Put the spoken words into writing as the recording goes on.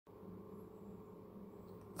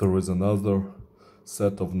There is another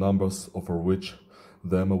set of numbers over which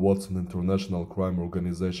the Emma Watson International Crime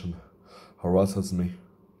Organization harasses me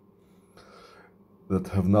that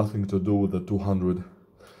have nothing to do with the 200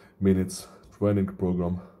 minutes training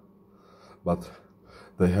program, but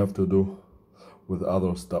they have to do with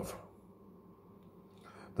other stuff.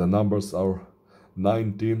 The numbers are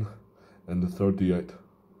 19 and 38.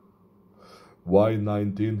 Why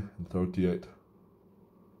 19 and 38?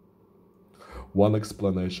 One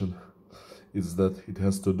explanation is that it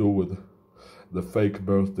has to do with the fake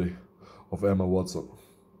birthday of Emma Watson,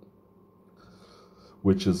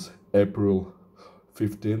 which is April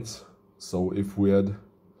 15th. So if we add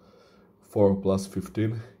 4 plus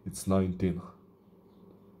 15, it's 19.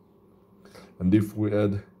 And if we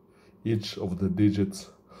add each of the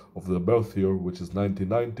digits of the birth year, which is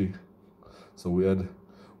 1990, so we add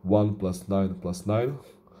 1 plus 9 plus 9,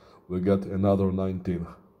 we get another 19.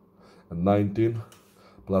 And 19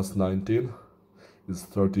 plus 19 is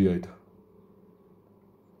 38.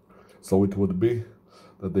 So it would be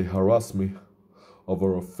that they harass me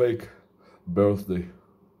over a fake birthday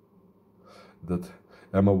that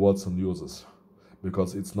Emma Watson uses,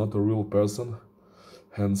 because it's not a real person,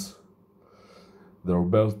 hence their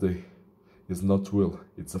birthday is not real,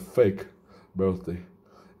 it's a fake birthday,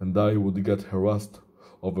 and I would get harassed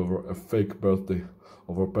over a fake birthday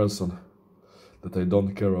of a person that I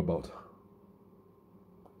don't care about.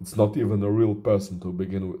 It's not even a real person to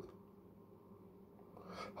begin with.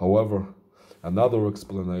 However, another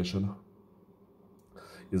explanation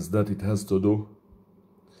is that it has to do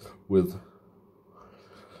with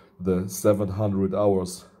the 700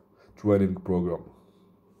 hours training program,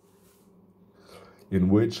 in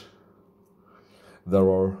which there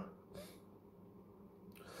are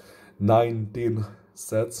 19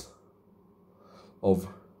 sets of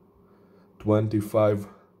 25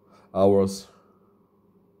 hours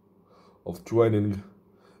of training,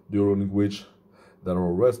 during which there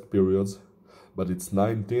are rest periods, but it's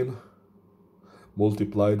 19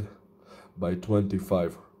 multiplied by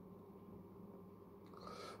 25.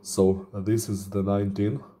 So this is the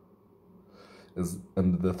 19,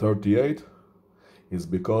 and the 38 is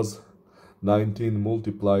because 19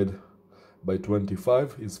 multiplied by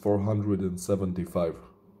 25 is 475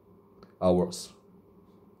 hours,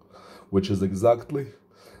 which is exactly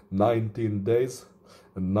 19 days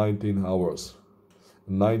and 19 hours.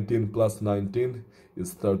 19 plus 19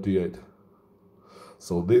 is 38.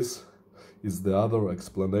 So this is the other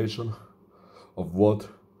explanation of what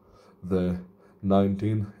the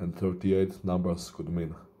 19 and 38 numbers could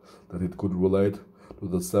mean. That it could relate to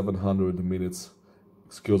the 700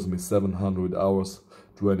 hours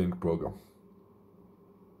training program.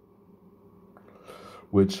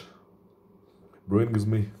 Which brings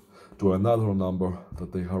me to another number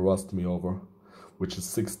that they harassed me over, which is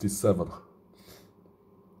 67.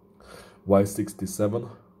 Why 67?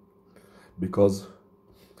 Because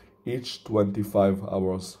each 25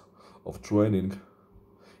 hours of training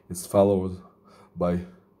is followed by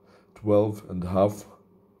 12.5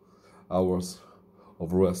 hours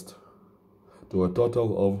of rest, to a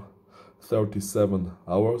total of 37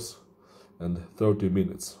 hours and 30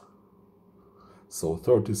 minutes. So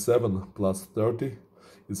 37 plus 30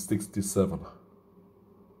 is 67.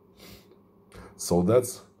 So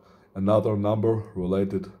that's another number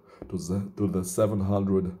related to the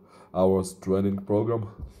 700 hours training program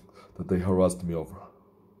that they harassed me over.